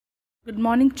Good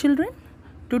morning, children.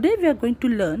 Today we are going to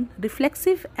learn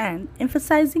reflexive and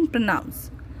emphasizing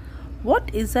pronouns.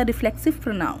 What is a reflexive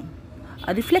pronoun?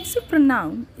 A reflexive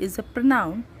pronoun is a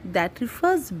pronoun that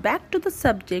refers back to the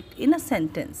subject in a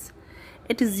sentence.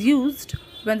 It is used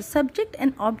when the subject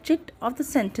and object of the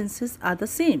sentences are the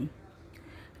same.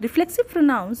 Reflexive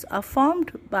pronouns are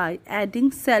formed by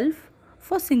adding self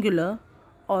for singular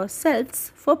or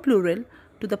selves for plural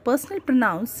to the personal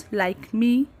pronouns like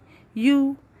me,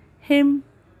 you, him,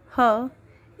 her,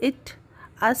 it,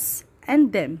 us,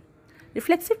 and them.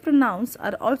 Reflexive pronouns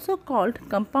are also called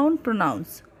compound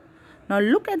pronouns. Now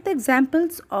look at the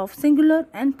examples of singular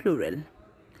and plural.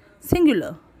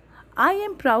 Singular, I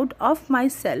am proud of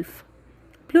myself.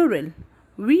 Plural,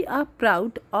 we are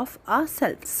proud of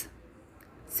ourselves.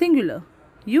 Singular,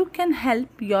 you can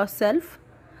help yourself.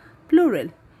 Plural,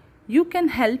 you can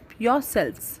help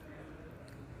yourselves.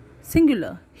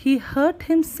 Singular, he hurt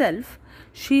himself,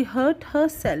 she hurt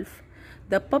herself,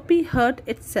 the puppy hurt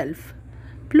itself.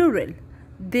 Plural,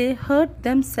 they hurt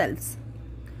themselves.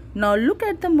 Now look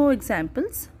at the more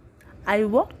examples. I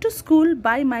walk to school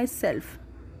by myself.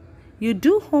 You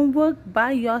do homework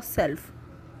by yourself.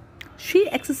 She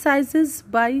exercises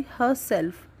by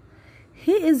herself.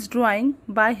 He is drawing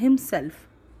by himself.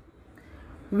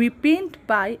 We paint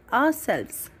by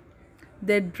ourselves.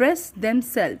 They dress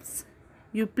themselves.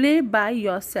 You play by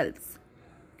yourselves.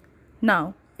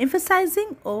 Now,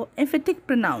 emphasizing or emphatic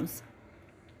pronouns.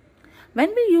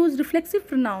 When we use reflexive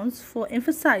pronouns for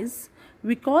emphasize,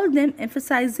 we call them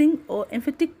emphasizing or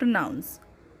emphatic pronouns.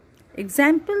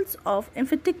 Examples of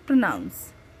emphatic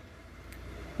pronouns.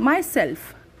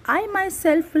 Myself. I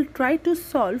myself will try to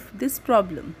solve this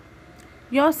problem.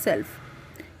 Yourself.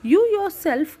 You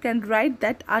yourself can write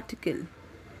that article.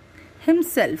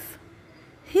 Himself.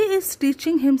 He is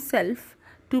teaching himself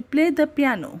to play the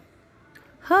piano.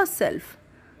 Herself.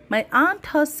 My aunt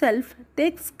herself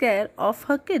takes care of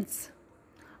her kids.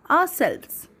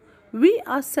 Ourselves. We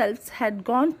ourselves had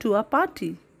gone to a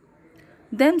party.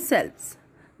 Themselves.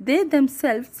 They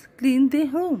themselves clean their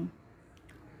home.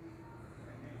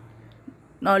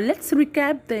 Now let's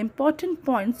recap the important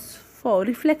points for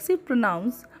reflexive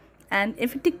pronouns and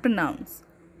emphatic pronouns.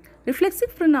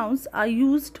 Reflexive pronouns are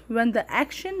used when the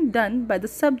action done by the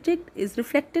subject is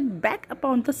reflected back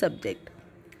upon the subject.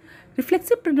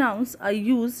 Reflexive pronouns are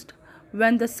used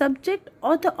when the subject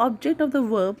or the object of the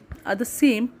verb are the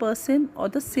same person or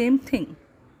the same thing.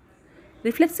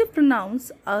 Reflexive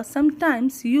pronouns are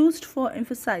sometimes used for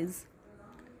emphasis.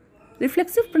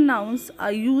 Reflexive pronouns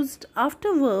are used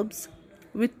after verbs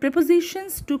with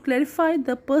prepositions to clarify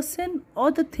the person or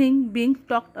the thing being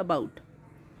talked about.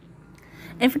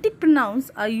 Emphatic pronouns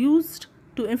are used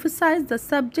to emphasize the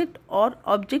subject or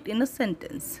object in a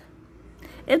sentence.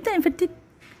 If the emphatic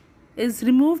is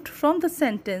removed from the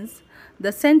sentence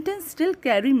still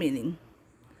carry meaning.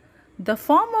 The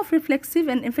form of reflexive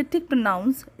and emphatic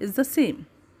pronouns is the same.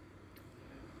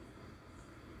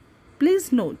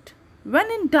 Please note,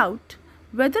 when in doubt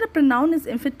whether a pronoun is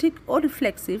emphatic or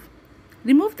reflexive,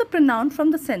 remove the pronoun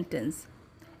from the sentence.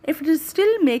 If it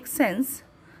still makes sense,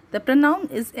 the pronoun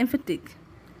is emphatic.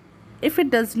 If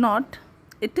it does not,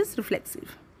 it is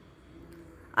reflexive.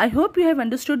 I hope you have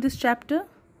understood this chapter.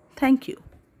 Thank you.